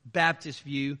Baptist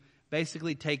view,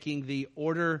 basically taking the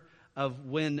order of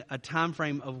when, a time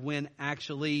frame of when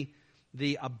actually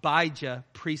the Abijah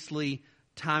priestly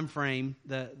time frame,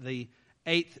 the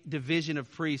 8th division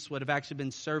of priests would have actually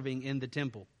been serving in the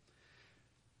temple.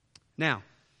 Now,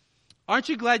 aren't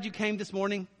you glad you came this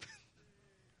morning?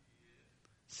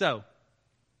 So,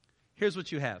 here's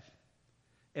what you have.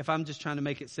 If I'm just trying to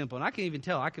make it simple, and I can even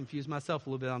tell, I confuse myself a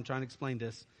little bit. I'm trying to explain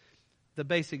this. The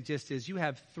basic gist is you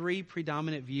have 3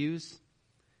 predominant views.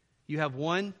 You have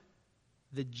one,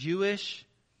 the Jewish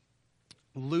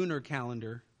lunar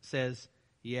calendar says,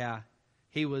 yeah,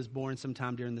 he was born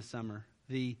sometime during the summer.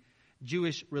 The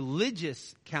Jewish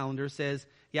religious calendar says,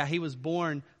 yeah, he was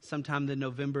born sometime in the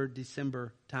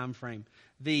November-December time frame.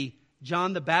 The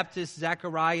John the Baptist,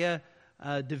 Zechariah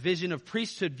division of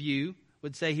priesthood view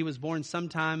would say he was born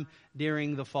sometime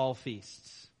during the fall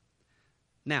feasts.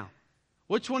 Now,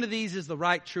 which one of these is the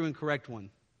right, true, and correct one?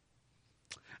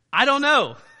 I don't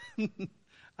know.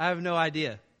 I have no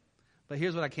idea. But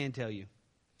here's what I can tell you.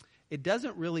 It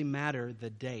doesn't really matter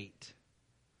the date.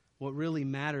 What really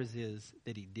matters is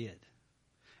that he did.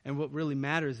 And what really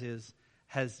matters is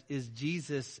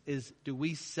do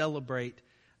we celebrate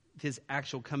his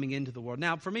actual coming into the world?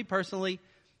 Now, for me personally,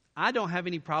 I don't have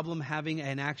any problem having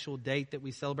an actual date that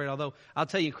we celebrate. Although, I'll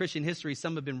tell you, in Christian history,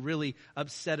 some have been really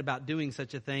upset about doing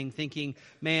such a thing, thinking,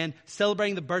 man,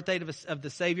 celebrating the birthday of the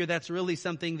Savior, that's really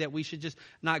something that we should just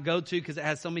not go to because it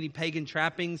has so many pagan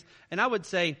trappings. And I would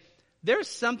say, there's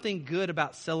something good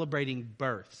about celebrating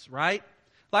births, right?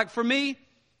 Like for me,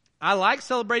 I like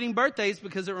celebrating birthdays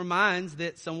because it reminds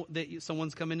that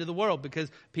someone's come into the world, because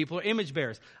people are image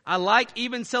bearers. I like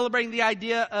even celebrating the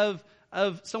idea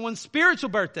of someone's spiritual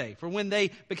birthday for when they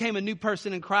became a new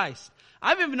person in Christ.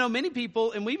 I've even known many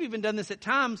people, and we've even done this at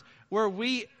times, where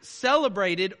we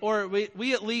celebrated, or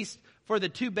we at least, for the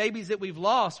 2 babies that we've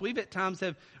lost, we've at times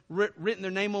have written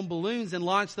their name on balloons and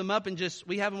launched them up, and just,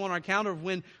 we have them on our calendar of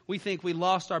when we think we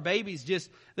lost our babies. Just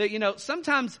that,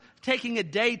 sometimes taking a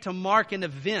day to mark an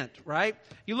event, right?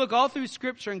 You look all through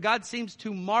Scripture and God seems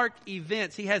to mark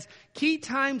events. He has key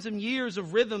times and years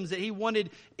of rhythms that He wanted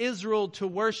Israel to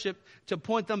worship, to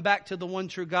point them back to the one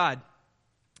true God.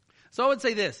 So I would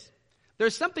say this.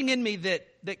 There's something in me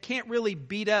that can't really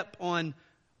beat up on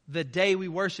the day we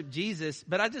worship Jesus,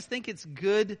 but I just think it's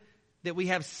good that we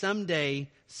have some day,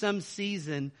 some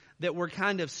season, that we're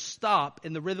kind of stop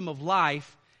in the rhythm of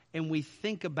life and we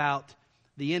think about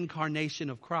the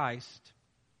incarnation of Christ.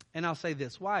 And I'll say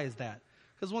this, why is that?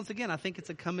 Because once again, I think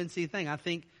it's a come and see thing. I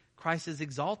think Christ is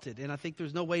exalted, and I think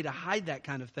there's no way to hide that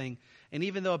kind of thing. And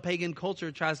even though a pagan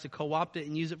culture tries to co-opt it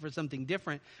and use it for something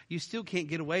different, you still can't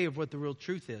get away with what the real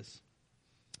truth is.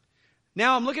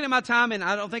 Now I'm looking at my time, and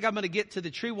I don't think I'm going to get to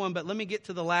the tree one, but let me get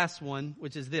to the last one,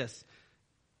 which is this.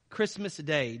 Christmas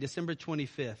Day, December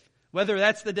 25th. Whether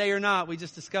that's the day or not, we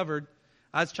just discovered.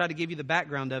 I just try to give you the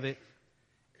background of it.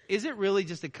 Is it really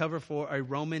just a cover for a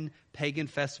Roman pagan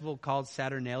festival called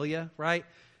Saturnalia, right?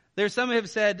 There's some who have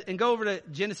said, and go over to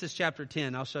Genesis chapter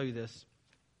 10. I'll show you this.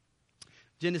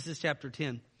 Genesis chapter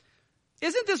 10.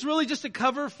 Isn't this really just a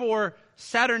cover for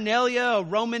Saturnalia, a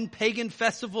Roman pagan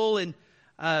festival and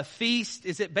feast?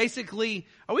 Is it basically,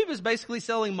 are we just basically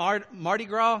selling Mardi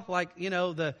Gras? Like,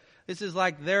 this is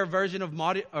like their version of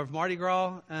Mardi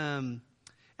Gras.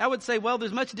 I would say, well,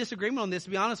 there's much disagreement on this, to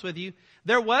be honest with you.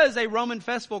 There was a Roman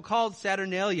festival called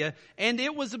Saturnalia, and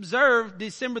it was observed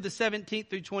December the 17th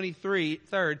through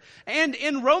 23rd. And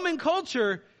in Roman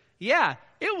culture, yeah,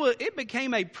 it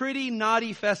became a pretty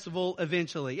naughty festival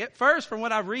eventually. At first, from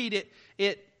what I read,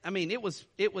 it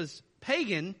was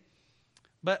pagan,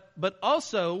 but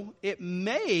also it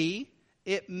may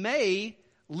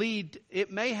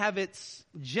have its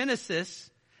genesis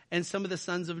in some of the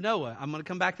sons of Noah. I'm going to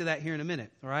come back to that here in a minute,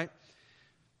 all right?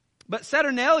 But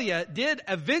Saturnalia did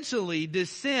eventually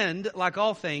descend, like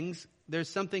all things. There's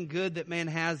something good that man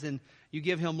has, and you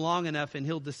give him long enough and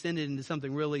he'll descend it into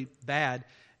something really bad.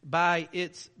 By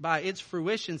its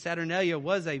fruition, Saturnalia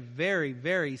was a very,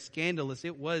 very scandalous.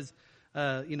 It was,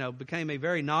 became a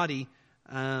very naughty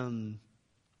kind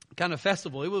of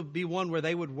festival. It would be one where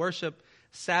they would worship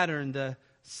Saturn, the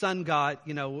sun god.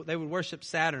 They would worship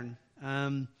Saturn.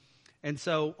 And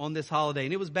so on this holiday,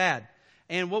 and it was bad.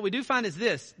 And what we do find is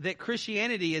this, that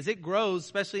Christianity, as it grows,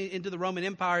 especially into the Roman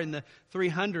Empire in the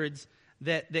 300s,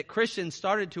 that Christians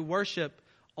started to worship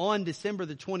on December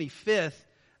the 25th,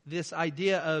 this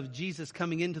idea of Jesus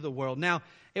coming into the world. Now,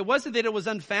 It wasn't that it was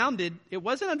unfounded. It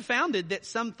wasn't unfounded that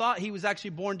some thought he was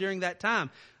actually born during that time.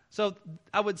 So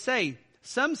I would say,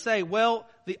 some say, well,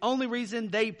 the only reason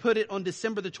they put it on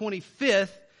December the 25th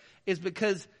is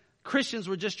because Christians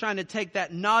were just trying to take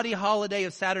that naughty holiday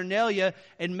of Saturnalia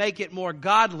and make it more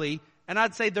godly. And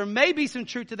I'd say there may be some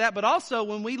truth to that, but also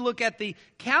when we look at the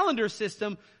calendar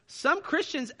system, some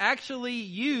Christians actually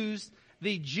used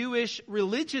the Jewish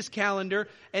religious calendar,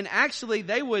 and actually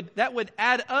that would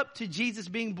add up to Jesus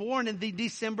being born in the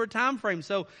December time frame.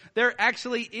 So there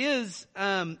actually is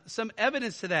some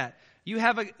evidence to that. You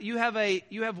have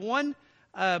one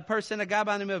person, a guy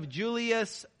by the name of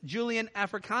Julian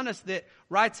Africanus, that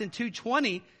writes in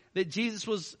 220 that Jesus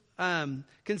was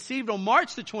conceived on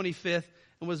March the 25th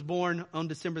and was born on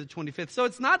December the 25th. So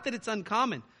it's not that it's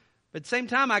uncommon, but at the same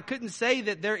time, I couldn't say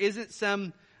that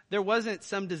there wasn't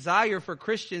some desire for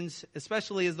Christians,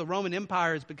 especially as the Roman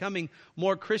Empire is becoming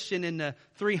more Christian in the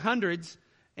 300s.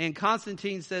 And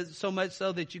Constantine says so much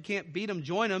so that you can't beat them,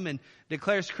 join them, and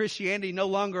declares Christianity no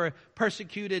longer a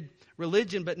persecuted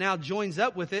religion, but now joins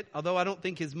up with it, although I don't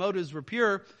think his motives were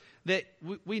pure, that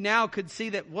we now could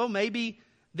see that, well, maybe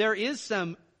there is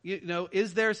some,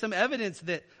 is there some evidence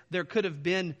that there could have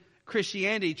been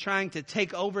Christianity trying to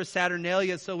take over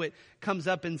Saturnalia so it comes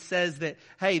up and says that,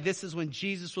 hey, this is when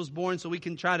Jesus was born, so we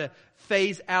can try to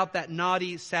phase out that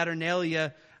naughty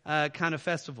Saturnalia kind of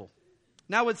festival.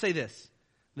 Now I would say this.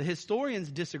 The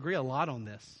historians disagree a lot on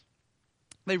this.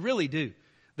 They really do.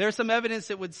 There's some evidence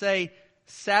that would say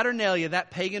Saturnalia,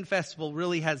 that pagan festival,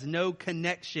 really has no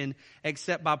connection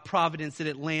except by providence that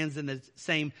it lands in the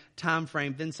same time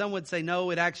frame. Then some would say, no,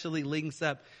 it actually links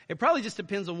up. It probably just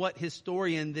depends on what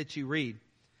historian that you read.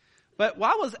 But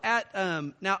while I was at,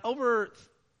 over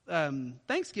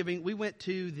Thanksgiving, we went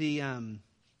to the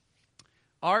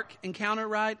Ark encounter,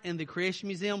 right, in the Creation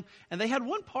Museum. And they had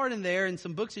one part in there and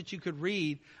some books that you could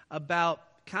read about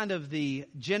kind of the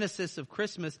genesis of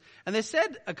Christmas. And they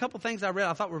said a couple things I read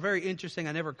I thought were very interesting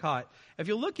I never caught. If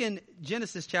you look in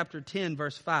Genesis chapter 10,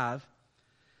 verse 5.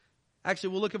 Actually,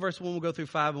 we'll look at verse 1, we'll go through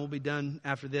 5, and we'll be done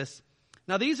after this.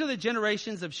 Now, these are the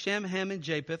generations of Shem, Ham, and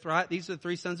Japheth, right? These are the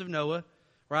three sons of Noah,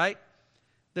 right?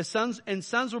 The sons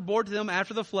were born to them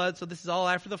after the flood, so this is all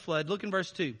after the flood. Look in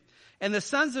verse 2. And the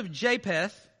sons of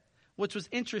Japheth, which was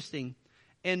interesting.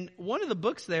 In one of the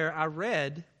books there, I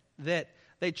read that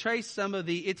they trace some of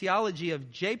the etiology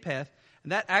of Japheth,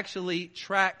 and that actually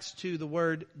tracks to the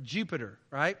word Jupiter,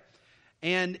 right?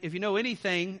 And if you know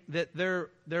anything, that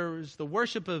there's the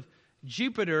worship of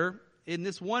Jupiter in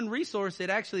this one resource. It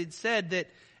actually said that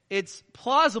it's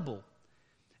plausible.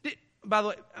 By the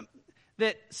way,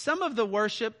 that some of the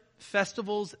worship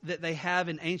festivals that they have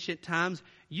in ancient times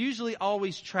usually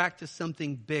always track to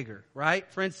something bigger,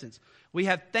 right? For instance, we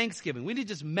have Thanksgiving. We didn't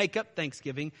just make up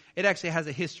Thanksgiving. It actually has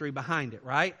a history behind it,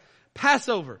 right?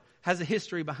 Passover has a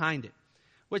history behind it,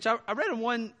 which I read in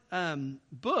one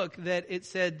book that it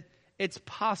said it's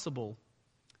possible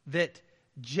that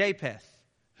Japheth,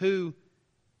 whose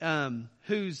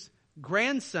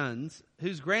grandson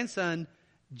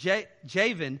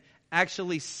Javan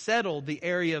actually settled the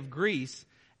area of Greece,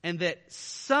 and that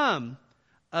some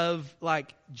of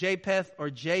like Japheth or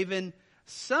Javan,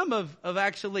 some of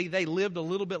actually they lived a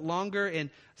little bit longer, and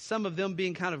some of them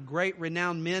being kind of great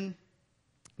renowned men,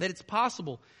 that it's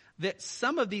possible that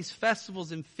some of these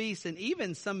festivals and feasts and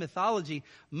even some mythology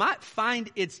might find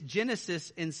its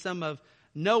genesis in some of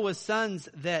Noah's sons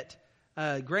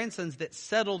grandsons that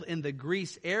settled in the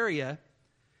Greece area.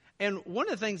 And one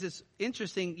of the things that's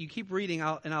interesting, you keep reading,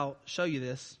 and I'll show you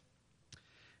this.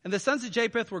 And the sons of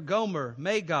Japheth were Gomer,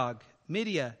 Magog,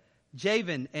 Midia,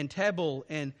 Javan, and Tabal,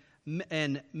 and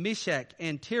Meshach,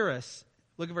 and Tiras.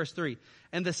 Look at verse 3.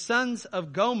 And the sons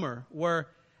of Gomer were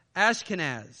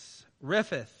Ashkenaz,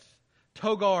 Rephath,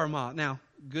 Togarmah. Now,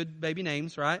 good baby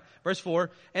names, right? Verse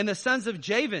 4. And the sons of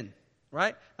Javan,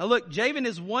 right? Now look, Javan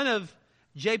is one of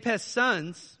Japheth's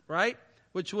sons, right?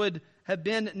 Which would have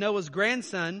been Noah's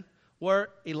grandson, were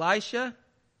Elisha,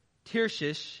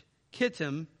 Tirshish,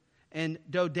 Kittim, and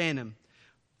Dodanim.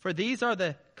 For these are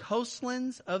the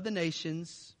coastlands of the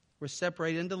nations, were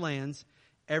separated into lands,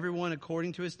 everyone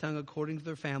according to his tongue, according to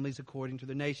their families, according to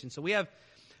their nations. So we have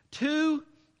two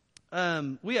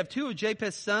of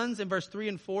Japheth's sons in verse 3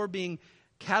 and 4 being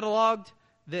cataloged,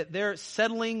 that they're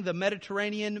settling the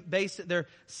Mediterranean basin, they're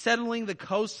settling the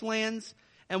coastlands.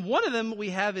 And one of them we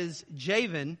have is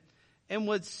Javan. And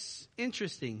what's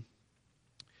interesting,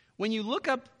 when you look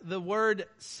up the word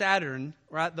Saturn,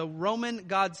 right, the Roman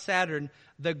god Saturn,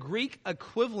 the Greek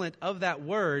equivalent of that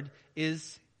word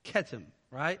is Ketum,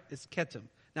 right? It's Ketum.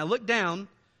 Now look down.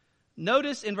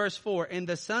 Notice in verse 4, and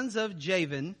the sons of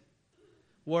Javan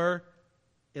were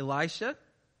Elisha,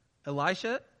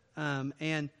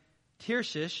 and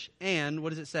Tarshish, and what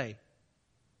does it say?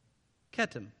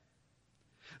 Kittim.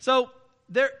 So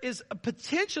there is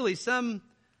potentially some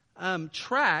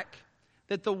track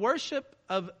that the worship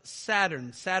of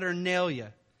Saturn,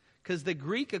 Saturnalia, because the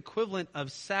Greek equivalent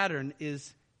of Saturn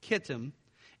is Kittim.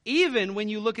 Even when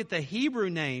you look at the Hebrew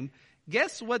name,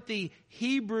 guess what the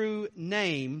Hebrew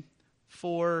name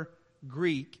for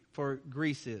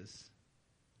Greece is?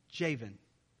 Javan.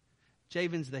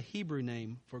 Javan's the Hebrew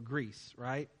name for Greece,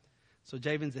 right? So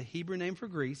Javan's the Hebrew name for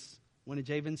Greece. One of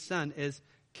Javan's son is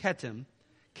Kittim.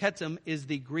 Kittim is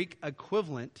the Greek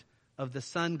equivalent of the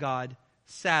sun god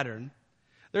Saturn.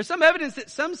 There's some evidence that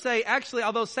some say, actually,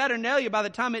 although Saturnalia, by the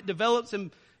time it develops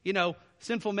and,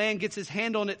 sinful man gets his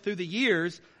hand on it through the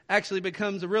years, actually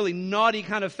becomes a really naughty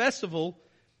kind of festival,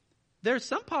 there's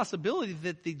some possibility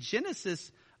that the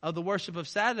genesis of the worship of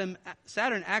Saturn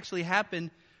actually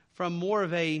happened from more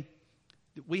of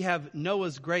we have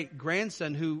Noah's great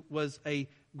grandson who was a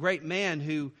great man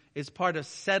who is part of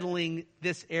settling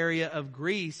this area of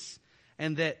Greece,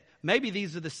 and that maybe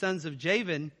these are the sons of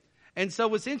Javan. And so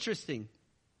what's interesting,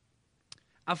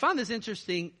 I find this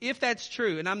interesting, if that's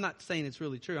true, and I'm not saying it's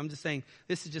really true, I'm just saying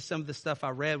this is just some of the stuff I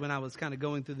read when I was kind of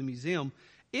going through the museum.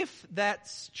 If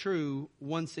that's true,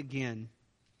 once again,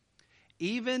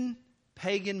 even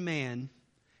pagan man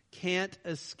can't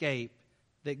escape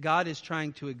that God is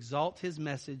trying to exalt his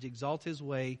message, exalt his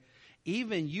way.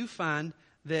 Even you find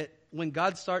that when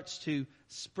God starts to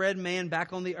spread man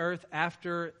back on the earth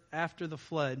after the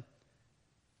flood,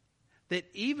 that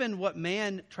even what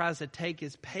man tries to take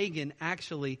as pagan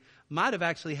might have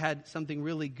actually had something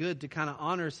really good to kind of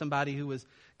honor somebody who was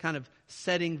kind of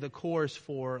setting the course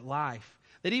for life.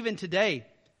 That even today,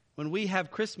 when we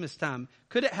have Christmas time,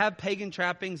 could it have pagan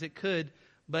trappings? It could,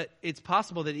 but it's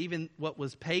possible that even what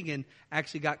was pagan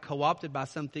actually got co-opted by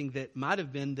something that might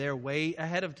have been there way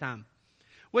ahead of time.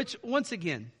 Which, once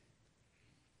again,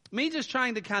 me just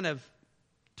trying to kind of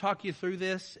talk you through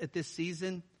this at this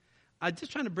season, I'm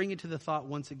just trying to bring you to the thought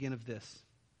once again of this.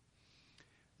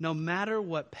 No matter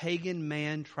what pagan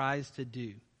man tries to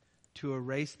do to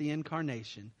erase the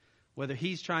incarnation, whether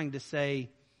he's trying to say,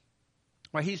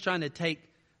 or he's trying to take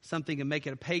something and make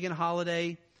it a pagan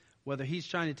holiday, whether he's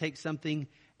trying to take something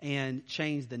and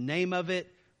change the name of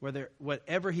it,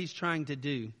 whatever he's trying to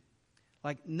do,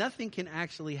 like nothing can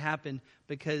actually happen,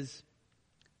 because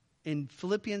in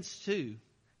Philippians 2,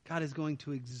 God is going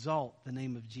to exalt the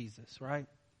name of Jesus, right?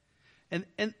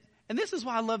 And this is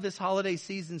why I love this holiday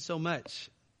season so much.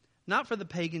 Not for the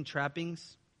pagan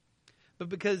trappings, but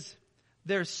because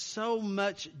there's so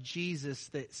much Jesus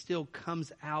that still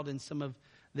comes out in some of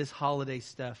this holiday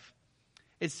stuff.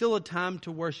 It's still a time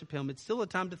to worship him. It's still a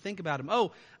time to think about him.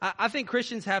 I think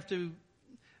Christians have to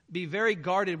be very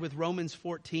guarded with Romans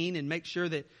 14 and make sure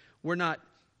that we're not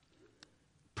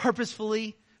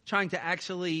purposefully trying to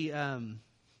actually,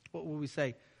 what would we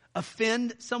say,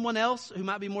 offend someone else who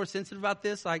might be more sensitive about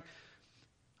this. Like,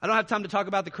 I don't have time to talk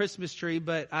about the Christmas tree,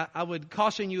 but I would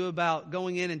caution you about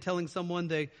going in and telling someone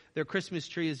their Christmas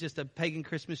tree is just a pagan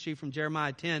Christmas tree from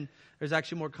Jeremiah 10. There's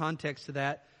actually more context to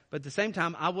that. But at the same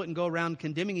time, I wouldn't go around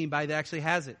condemning anybody that actually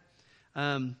has it.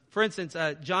 For instance,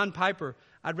 John Piper.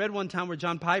 I'd read one time where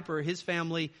John Piper, his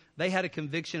family, they had a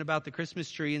conviction about the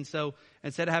Christmas tree. And so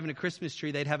instead of having a Christmas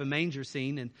tree, they'd have a manger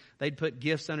scene and they'd put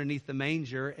gifts underneath the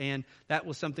manger. And that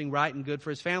was something right and good for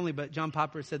his family. But John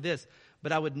Piper said this,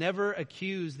 but I would never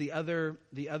accuse the other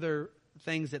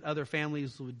things that other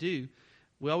families would do.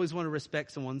 We always want to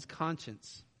respect someone's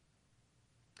conscience.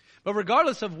 But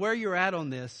regardless of where you're at on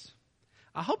this,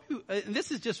 I hope you, and this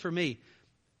is just for me,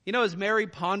 as Mary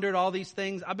pondered all these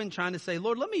things, I've been trying to say,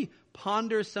 Lord, let me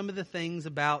ponder some of the things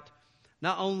about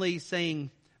not only saying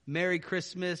Merry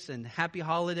Christmas and Happy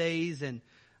Holidays and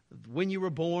when you were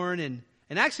born, and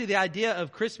actually the idea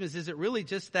of Christmas, is it really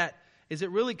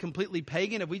completely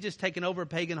pagan? Have we just taken over a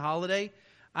pagan holiday?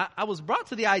 I was brought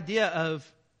to the idea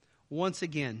of, once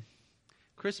again,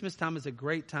 Christmas time is a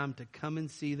great time to come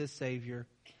and see the Savior.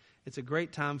 It's a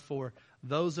great time for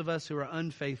those of us who are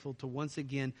unfaithful to once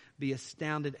again be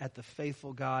astounded at the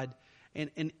faithful God.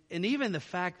 And even the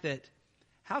fact that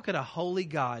how could a holy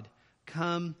God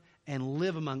come and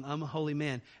live among unholy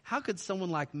men? How could someone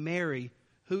like Mary,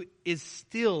 who is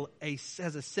still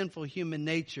has a sinful human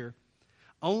nature,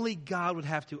 only God would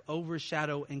have to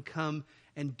overshadow and come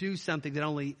and do something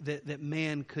that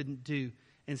man couldn't do.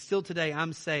 And still today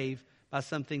I'm saved by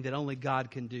something that only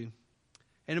God can do.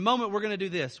 In a moment we're going to do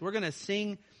this. We're going to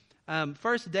sing.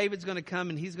 First David's going to come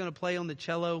and he's going to play on the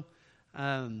cello,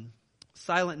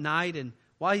 Silent Night. And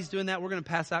while he's doing that, we're going to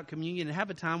pass out communion and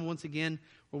have a time once again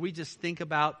where we just think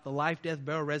about the life, death,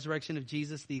 burial, resurrection of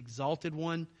Jesus, the exalted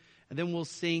one. And then we'll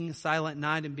sing Silent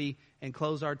Night and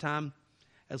close our time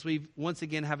as we once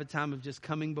again have a time of just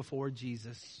coming before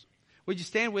Jesus. Would you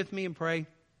stand with me and pray?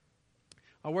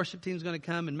 Our worship team is going to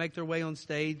come and make their way on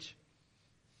stage.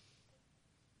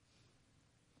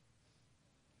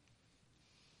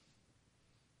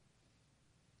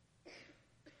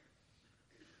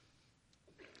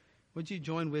 Would you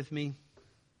join with me?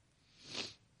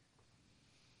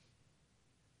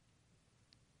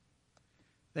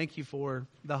 Thank you for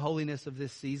the holiness of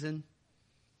this season.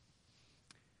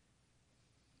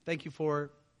 Thank you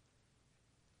for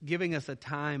giving us a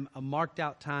time, a marked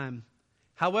out time,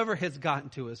 however it's gotten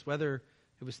to us, whether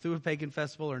it was through a pagan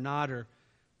festival or not, or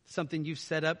something you've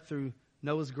set up through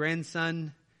Noah's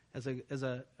grandson as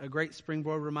a great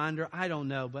springboard reminder. I don't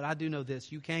know, but I do know this.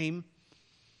 You came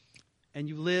and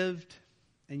you lived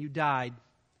and you died,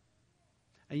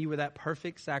 and you were that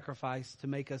perfect sacrifice to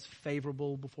make us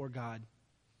favorable before God.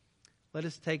 Let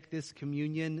us take this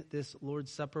communion, this Lord's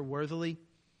Supper worthily.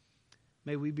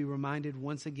 May we be reminded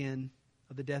once again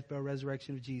of the death, burial,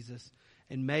 resurrection of Jesus.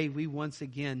 And may we once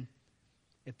again,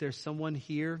 if there's someone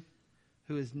here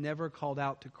who has never called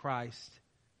out to Christ,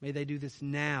 may they do this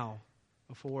now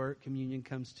before communion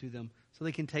comes to them so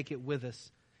they can take it with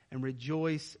us and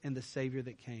rejoice in the Savior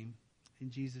that came. In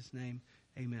Jesus' name,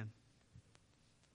 amen.